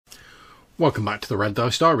Welcome back to the Red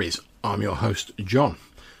Dice Diaries. I'm your host, John.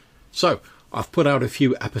 So, I've put out a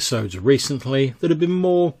few episodes recently that have been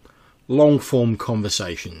more long-form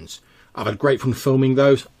conversations. I've had great fun filming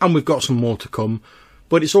those, and we've got some more to come,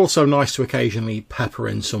 but it's also nice to occasionally pepper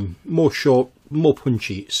in some more short, more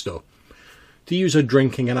punchy stuff. To use a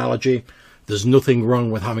drinking analogy, there's nothing wrong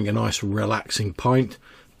with having a nice relaxing pint,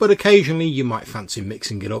 but occasionally you might fancy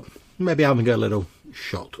mixing it up, maybe having a little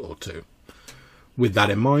shot or two. With that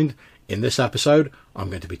in mind, in this episode, I'm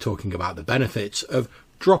going to be talking about the benefits of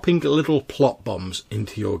dropping little plot bombs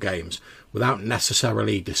into your games without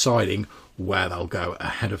necessarily deciding where they'll go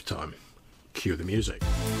ahead of time. Cue the music.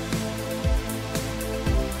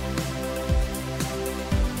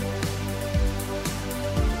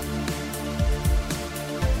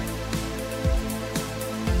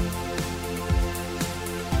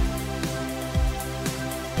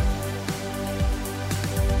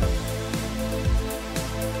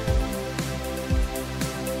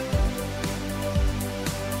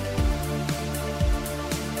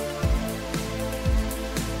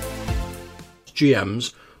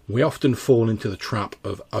 GMs, we often fall into the trap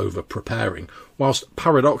of over-preparing, whilst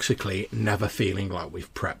paradoxically never feeling like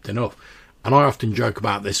we've prepped enough. And I often joke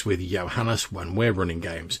about this with Johannes when we're running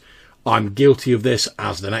games. I'm guilty of this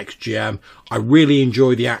as the next GM. I really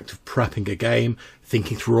enjoy the act of prepping a game,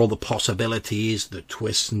 thinking through all the possibilities, the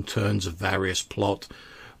twists and turns of various plot,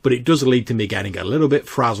 but it does lead to me getting a little bit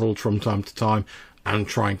frazzled from time to time and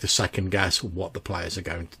trying to second guess what the players are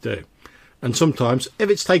going to do. And sometimes, if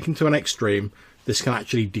it's taken to an extreme, this can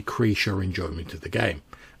actually decrease your enjoyment of the game.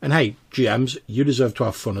 And hey, GMs, you deserve to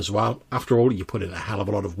have fun as well. After all, you put in a hell of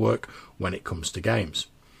a lot of work when it comes to games.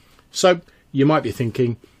 So, you might be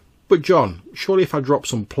thinking, but John, surely if I drop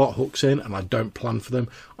some plot hooks in and I don't plan for them,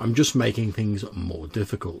 I'm just making things more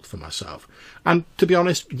difficult for myself. And to be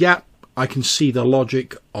honest, yeah, I can see the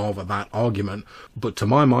logic of that argument, but to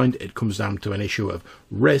my mind, it comes down to an issue of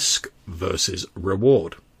risk versus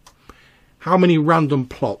reward. How many random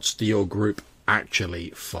plots do your group actually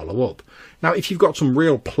follow up? Now, if you've got some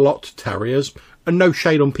real plot terriers, and no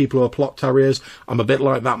shade on people who are plot terriers, I'm a bit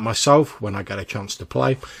like that myself when I get a chance to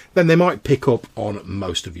play, then they might pick up on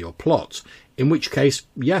most of your plots, in which case,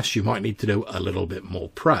 yes, you might need to do a little bit more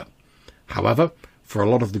prep. However, for a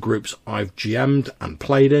lot of the groups I've GM'd and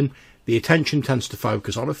played in, the attention tends to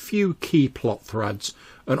focus on a few key plot threads,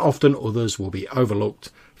 and often others will be overlooked,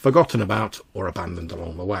 forgotten about, or abandoned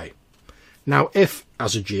along the way. Now, if,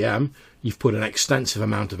 as a GM, you've put an extensive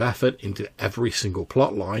amount of effort into every single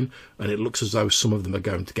plot line, and it looks as though some of them are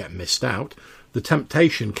going to get missed out, the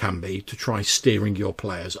temptation can be to try steering your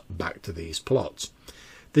players back to these plots.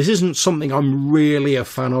 This isn't something I'm really a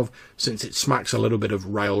fan of, since it smacks a little bit of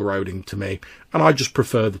railroading to me, and I just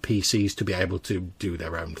prefer the PCs to be able to do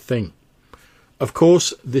their own thing. Of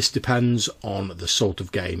course, this depends on the sort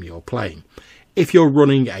of game you're playing. If you're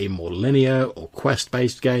running a more linear or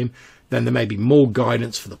quest-based game, then there may be more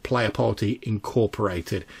guidance for the player party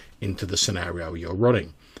incorporated into the scenario you're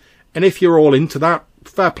running. And if you're all into that,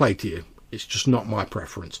 fair play to you. It's just not my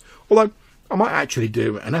preference. Although, I might actually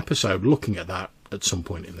do an episode looking at that at some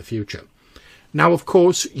point in the future. Now, of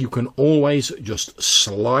course, you can always just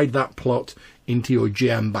slide that plot into your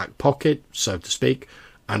GM back pocket, so to speak,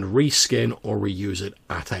 and reskin or reuse it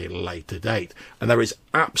at a later date. And there is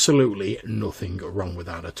absolutely nothing wrong with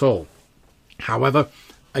that at all. However,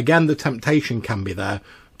 again, the temptation can be there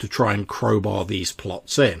to try and crowbar these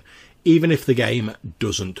plots in, even if the game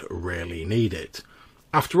doesn't really need it.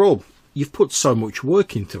 After all, you've put so much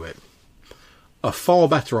work into it. A far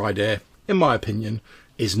better idea, in my opinion,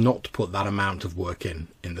 is not to put that amount of work in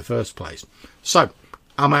the first place. So,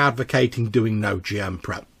 am I advocating doing no GM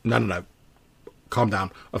prep? No. Calm down.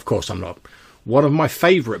 Of course I'm not. One of my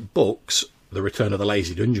favourite books, The Return of the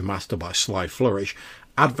Lazy Dungeon Master by Sly Flourish,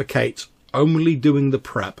 advocates only doing the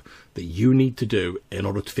prep that you need to do in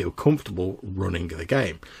order to feel comfortable running the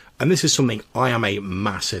game. And this is something I am a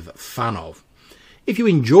massive fan of. If you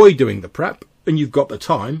enjoy doing the prep and you've got the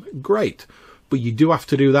time, great. But you do have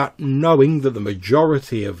to do that knowing that the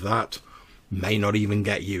majority of that may not even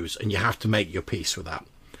get used, and you have to make your peace with that.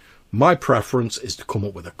 My preference is to come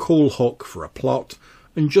up with a cool hook for a plot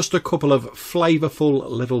and just a couple of flavourful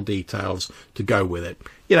little details to go with it.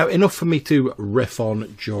 You know, enough for me to riff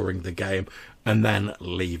on during the game and then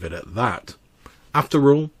leave it at that.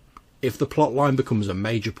 After all, if the plotline becomes a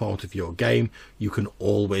major part of your game, you can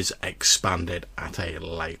always expand it at a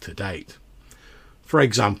later date. For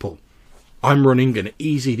example, I'm running an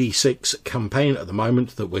EZD6 campaign at the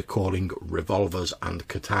moment that we're calling Revolvers and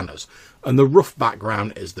Katanas, and the rough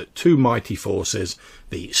background is that two mighty forces,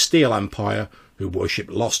 the Steel Empire, who worship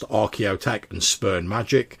lost archaeotech and spurn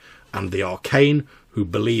magic, and the Arcane, who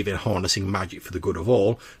believe in harnessing magic for the good of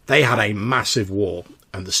all. They had a massive war,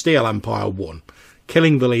 and the Steel Empire won,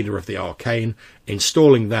 killing the leader of the Arcane,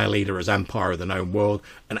 installing their leader as Empire of the Known World,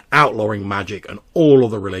 and outlawing magic and all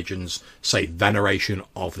other religions save veneration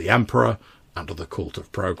of the Emperor and of the Cult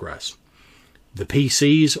of Progress. The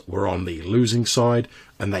PCs were on the losing side,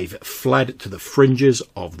 and they've fled to the fringes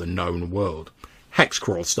of the known world,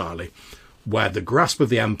 hexcrawl style, where the grasp of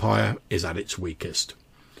the Empire is at its weakest.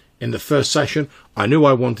 In the first session, I knew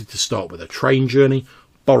I wanted to start with a train journey,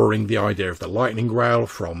 borrowing the idea of the Lightning Rail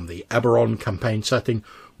from the Eberron campaign setting,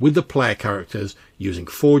 with the player characters using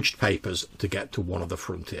forged papers to get to one of the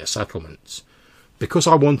frontier settlements. Because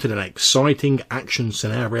I wanted an exciting action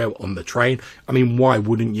scenario on the train, I mean, why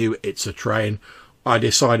wouldn't you? It's a train. I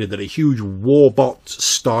decided that a huge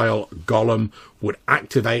Warbot-style golem would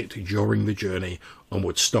activate during the journey and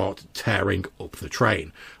would start tearing up the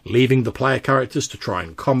train, leaving the player characters to try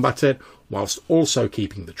and combat it, whilst also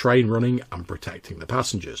keeping the train running and protecting the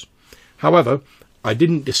passengers. However, I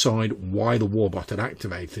didn't decide why the Warbot had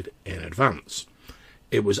activated in advance.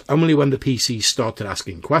 It was only when the PCs started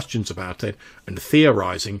asking questions about it and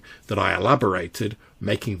theorising that I elaborated,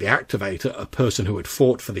 making the activator a person who had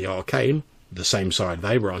fought for the Arcane, the same side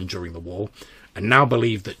they were on during the war, and now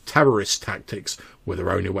believed that terrorist tactics were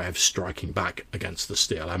their only way of striking back against the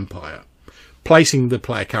Steel Empire, placing the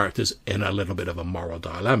player characters in a little bit of a moral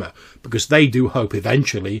dilemma, because they do hope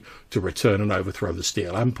eventually to return and overthrow the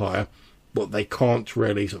Steel Empire, but they can't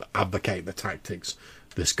really sort of advocate the tactics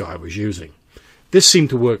this guy was using. This seemed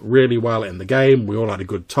to work really well in the game. We all had a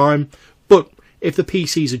good time, but if the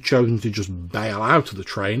PCs had chosen to just bail out of the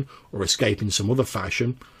train or escape in some other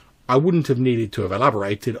fashion, I wouldn't have needed to have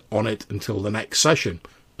elaborated on it until the next session,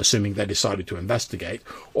 assuming they decided to investigate,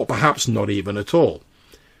 or perhaps not even at all.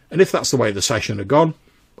 And if that's the way the session had gone,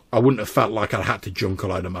 I wouldn't have felt like I had to junk a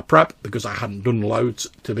load of my prep, because I hadn't done loads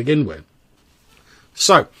to begin with.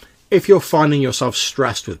 So, if you're finding yourself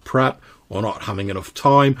stressed with prep, or not having enough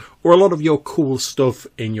time, or a lot of your cool stuff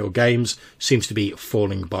in your games seems to be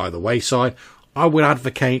falling by the wayside, I would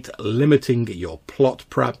advocate limiting your plot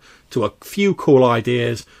prep to a few cool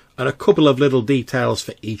ideas and a couple of little details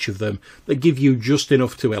for each of them that give you just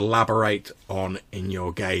enough to elaborate on in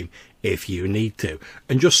your game if you need to.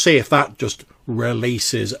 And just see if that just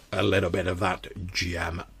releases a little bit of that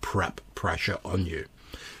GM prep pressure on you.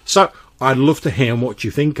 So, I'd love to hear what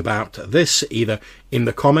you think about this, either in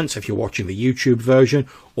the comments if you're watching the YouTube version,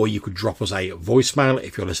 or you could drop us a voicemail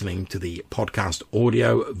if you're listening to the podcast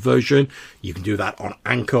audio version. You can do that on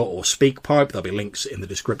Anchor or SpeakPipe. There'll be links in the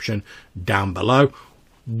description down below.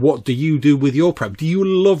 What do you do with your prep? Do you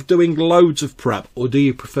love doing loads of prep, or do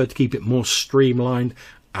you prefer to keep it more streamlined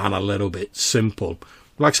and a little bit simple?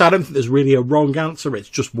 Like I said, I don't think there's really a wrong answer. It's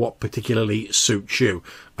just what particularly suits you.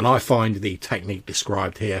 And I find the technique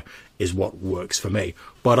described here is what works for me.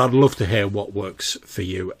 But I'd love to hear what works for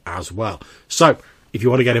you as well. So, if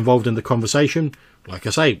you want to get involved in the conversation, like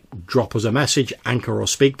I say, drop us a message, Anchor or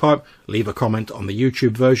SpeakPipe, leave a comment on the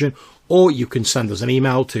YouTube version, or you can send us an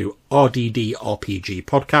email to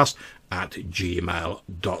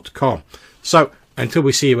rddrpgpodcast@gmail.com. So, until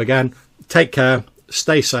we see you again, take care,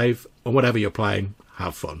 stay safe, and whatever you're playing,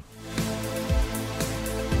 have fun.